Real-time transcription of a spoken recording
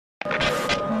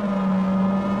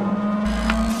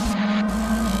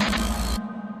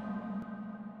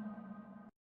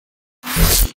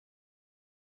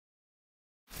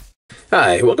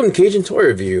Hi, welcome to Cajun Toy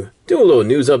Review. Do a little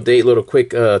news update, a little quick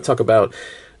talk about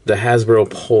the Hasbro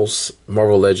Pulse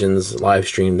Marvel Legends live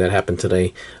stream that happened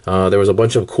today. There was a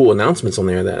bunch of cool announcements on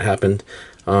there that happened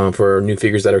for new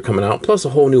figures that are coming out, plus a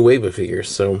whole new wave of figures.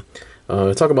 So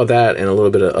talk about that and a little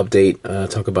bit of update.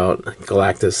 Talk about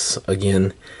Galactus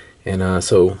again, and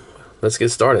so let's get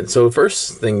started. So the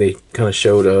first thing they kind of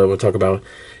showed, we'll talk about,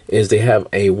 is they have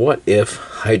a What If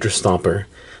Hydra Stomper.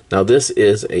 Now this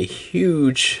is a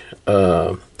huge,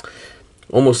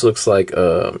 almost looks like kind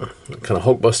of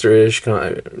Hulkbuster-ish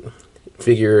kind of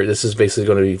figure. This is basically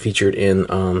going to be featured in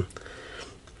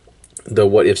the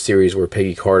What If series where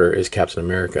Peggy Carter is Captain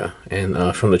America.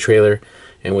 And from the trailer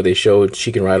and what they showed,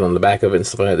 she can ride on the back of it and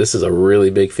stuff like that. This is a really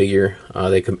big figure.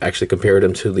 They actually compared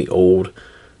him to the old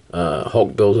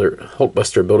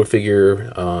Hulkbuster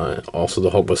Build-A-Figure, also the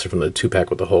Hulkbuster from the 2-pack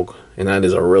with the Hulk. And that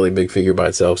is a really big figure by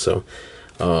itself, so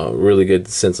really good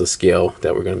sense of scale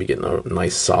that we're going to be getting a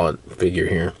nice solid figure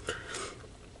here.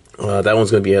 That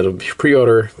one's going to be at a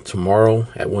pre-order tomorrow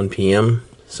at 1 p.m.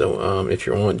 So if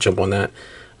you want, jump on that.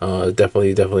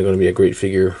 Definitely going to be a great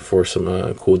figure for some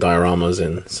cool dioramas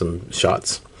and some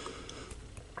shots.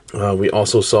 We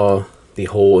also saw the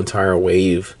whole entire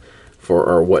wave for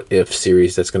our What If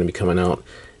series that's going to be coming out,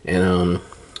 and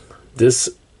it's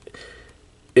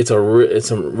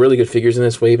some really good figures in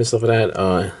this wave and stuff like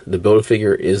that. The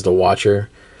Build-A-Figure is the Watcher,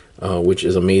 which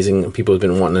is amazing. People have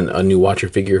been wanting a new Watcher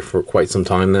figure for quite some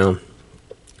time now.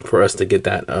 For us to get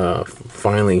that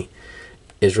finally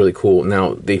is really cool.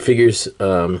 Now the figures,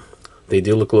 they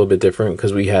do look a little bit different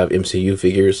because we have MCU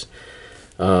figures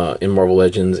in Marvel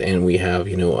Legends, and we have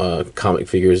comic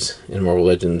figures in Marvel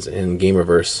Legends and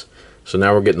Gamerverse. So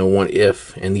now we're getting a What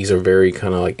If, and these are very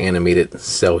kind of like animated,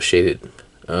 cell shaded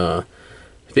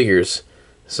figures.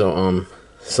 So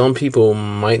some people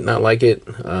might not like it.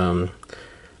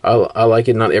 I like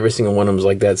it. Not every single one of them is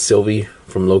like that. Sylvie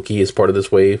from Loki is part of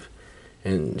this wave,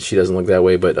 and she doesn't look that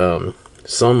way, but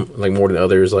some like more than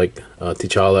others, like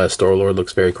T'Challa as Star-Lord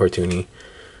looks very cartoony.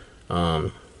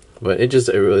 But it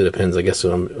really depends, I guess.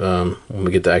 When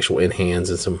we get the actual in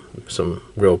hands and some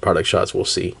real product shots, we'll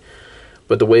see.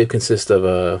 But the wave consists of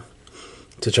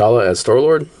T'Challa as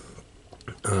Star-Lord.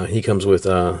 He comes with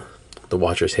the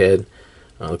Watcher's head.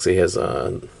 Looks like he has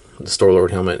the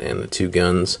Star-Lord helmet and the 2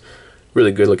 guns.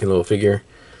 Really good looking little figure.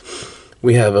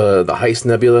 We have the Heist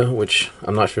Nebula, which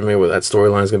I'm not familiar with what that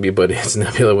storyline is going to be, but it's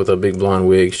Nebula with a big blonde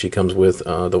wig. She comes with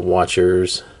the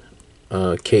Watcher's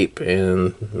cape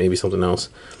and maybe something else.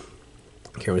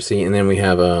 Can't really see. And then we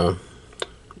have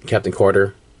Captain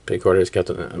Carter. Peggy Carter is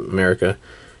Captain America.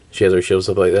 She has her shield,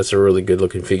 stuff like that. That's a really good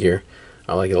looking figure.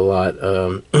 I like it a lot.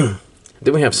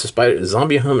 Then we have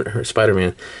Zombie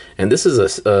Spider-Man, and this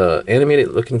is a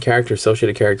animated looking character, cell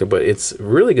shaded character, but it's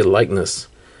really good likeness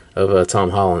of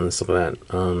Tom Holland and stuff like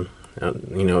that.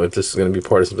 If this is going to be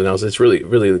part of something else, it's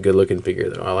really good looking figure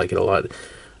though. I like it a lot.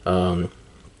 Of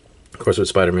course, with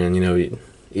Spider-Man,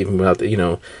 even without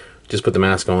the, just put the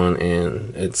mask on,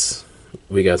 and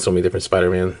we got so many different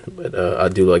Spider-Man. But I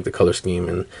do like the color scheme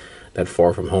and that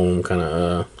Far From Home kind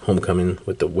of homecoming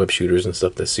with the web shooters and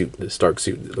stuff. The Stark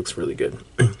suit, it looks really good.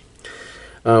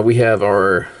 We have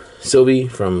our Sylvie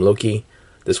from Loki.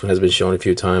 This one has been shown a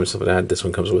few times, stuff like that. This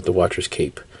one comes with the Watcher's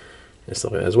cape and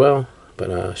stuff like that as well.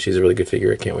 But she's a really good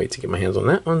figure. I can't wait to get my hands on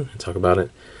that one and talk about it.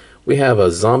 We have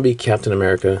a zombie Captain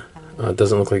America.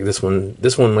 Doesn't look like this one.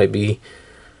 This one might be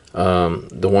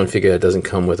the one figure that doesn't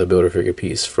come with a Build-A-Figure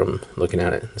piece from looking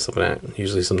at it and stuff like that.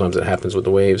 Usually sometimes it happens with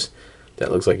the waves. That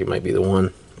looks like it might be the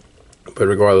one. But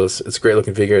regardless, it's a great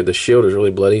looking figure. The shield is really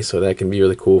bloody, so that can be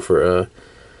really cool for a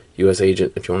U.S.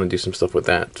 agent if you want to do some stuff with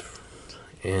that.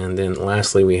 And then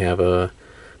lastly, we have the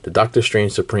Doctor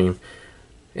Strange Supreme.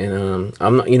 And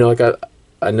I'm not,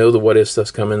 I know the What If stuff's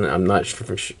coming. I'm not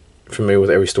familiar with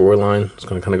every storyline. It's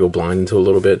going to kind of go blind into a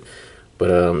little bit.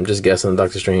 But I'm just guessing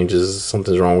Doctor Strange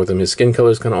something's wrong with him. His skin color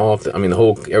is kind of off. I mean,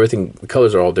 the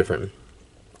colors are all different.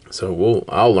 So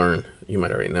I'll learn. You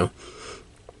might already know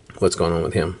what's going on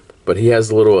with him, but he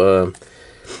has a little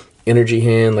energy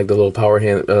hand, like the little power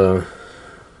hand,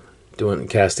 doing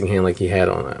casting hand like he had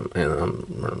on and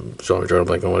I'm drawing a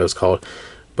blank on what it was called,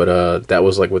 but that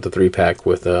was like with the 3-pack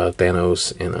with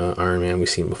Thanos and Iron Man we've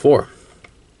seen before.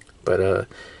 But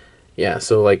yeah,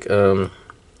 so like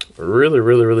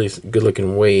really good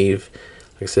looking wave.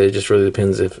 Like I said, it just really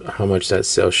depends how much that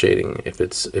cell shading, if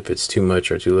it's too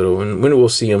much or too little, and when we'll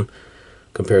see them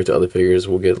compared to other figures,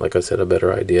 we'll get, like I said, a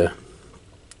better idea.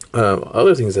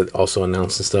 Other things that also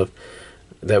announced and stuff,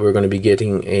 that we're going to be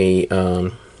getting a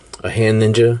hand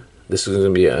ninja. This is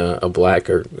going to be a black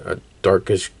or a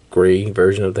darkish gray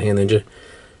version of the hand ninja.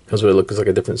 Comes with, it looks like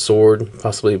a different sword,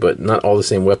 possibly, but not all the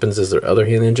same weapons as their other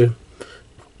hand ninja.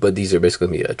 But these are basically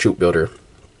going to be a troop builder,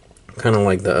 kind of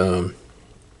like the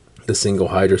single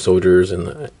Hydra soldiers and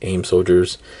the AIM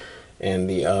soldiers and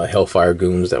the Hellfire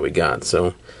goons that we got.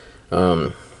 So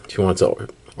if you want to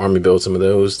army build some of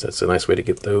those, that's a nice way to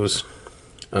get those.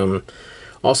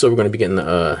 Also, we're going to be getting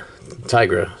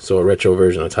Tigra, so a retro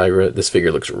version of Tigra. This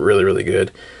figure looks really, really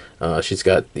good. She's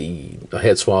got a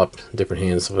head swap, different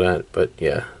hands, stuff like that. But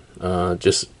yeah,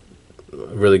 just a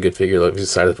really good figure. I'm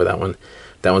excited for that one.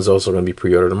 That one's also going to be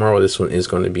pre-ordered tomorrow. This one is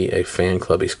going to be a fan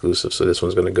club exclusive, so this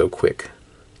one's going to go quick.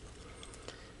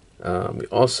 We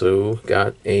also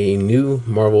got a new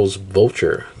Marvel's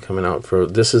Vulture coming out.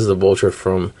 This is the Vulture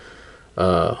from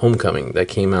Homecoming that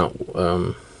came out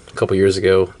a couple years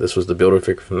ago. This was the builder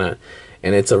figure from that,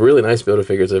 and it's a really nice builder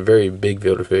figure. It's a very big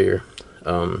builder figure.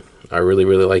 I really,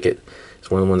 really like it. It's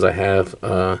one of the ones I have.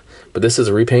 But this is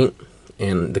a repaint,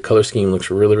 and the color scheme looks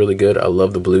really, really good. I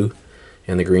love the blue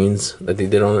and the greens that they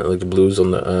did on it, like the blues on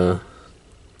the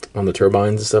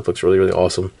turbines and stuff. Looks really, really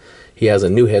awesome. He has a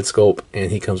new head sculpt,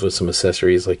 and he comes with some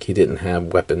accessories. Like, he didn't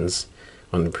have weapons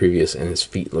on the previous, and his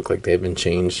feet look like they've been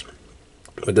changed.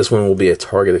 But this one will be a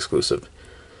Target exclusive.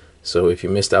 So if you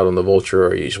missed out on the Vulture,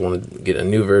 or you just want to get a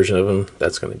new version of him,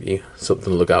 that's going to be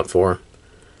something to look out for.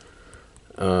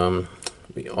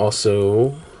 We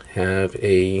also have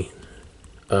a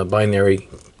binary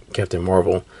Captain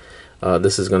Marvel.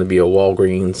 This is going to be a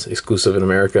Walgreens exclusive in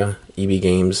America, EB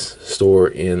Games store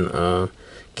in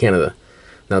Canada.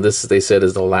 Now this, they said,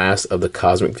 is the last of the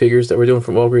cosmic figures that we're doing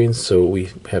from Walgreens. So we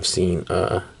have seen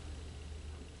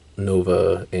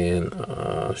Nova and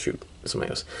somebody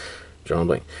else, drawing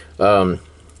blank.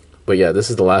 But yeah, this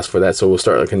is the last for that. So we'll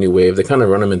start like a new wave. They kind of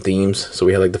run them in themes. So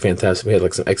we had like the Fantastic, we had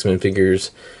like some X-Men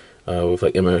figures with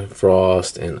like Emma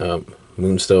Frost and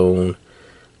Moonstone.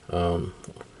 And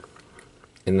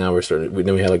now we're starting.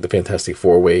 Then we had like the Fantastic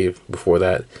Four wave before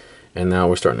that, and now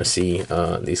we're starting to see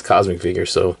these cosmic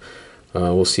figures. So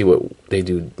we'll see what they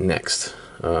do next.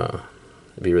 It'd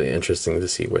be really interesting to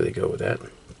see where they go with that.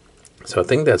 So I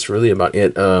think that's really about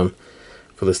it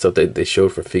for the stuff that they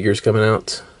showed for figures coming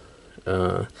out.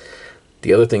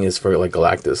 The other thing is for like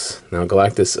Galactus. Now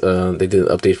Galactus, they did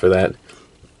an update for that.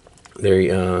 They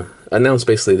announced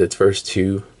basically that first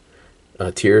two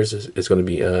tiers is going to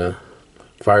be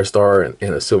Firestar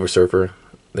and a Silver Surfer.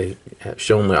 They have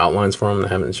shown the outlines for them. They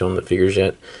haven't shown the figures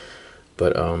yet,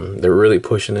 but they're really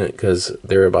pushing it because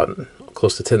they're about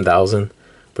close to 10,000,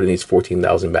 but it needs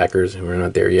 14,000 backers, and we're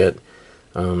not there yet.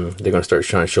 They're going to start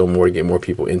trying to show more to get more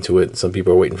people into it. Some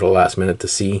people are waiting for the last minute to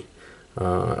see,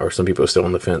 or some people are still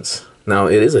on the fence. Now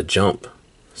it is a jump.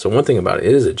 So one thing about it,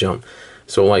 it is a jump.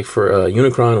 So like for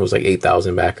Unicron, it was like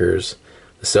 8,000 backers.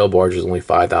 The Cell Barge was only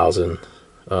 5,000.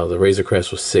 The Razor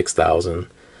Crest was 6,000.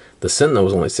 The Sentinel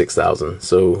was only 6,000.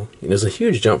 So there's a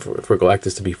huge jump for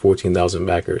Galactus to be 14,000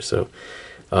 backers. So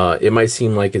it might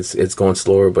seem like it's going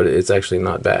slower, but it's actually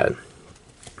not bad.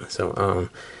 So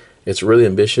it's really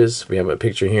ambitious. We have a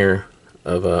picture here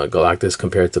of Galactus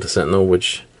compared to the Sentinel,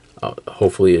 which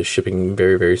hopefully is shipping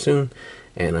very, very soon.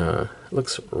 And it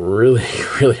looks really,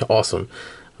 really awesome.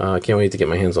 I can't wait to get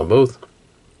my hands on both.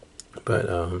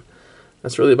 But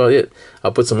that's really about it.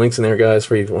 I'll put some links in there, guys,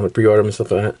 for you if you want to pre-order them and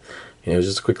stuff like that. You know,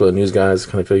 just a quick little news, guys,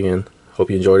 kind of fill you in. Hope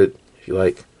you enjoyed it. If you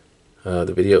like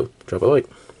the video, drop a like.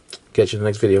 Catch you in the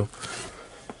next video.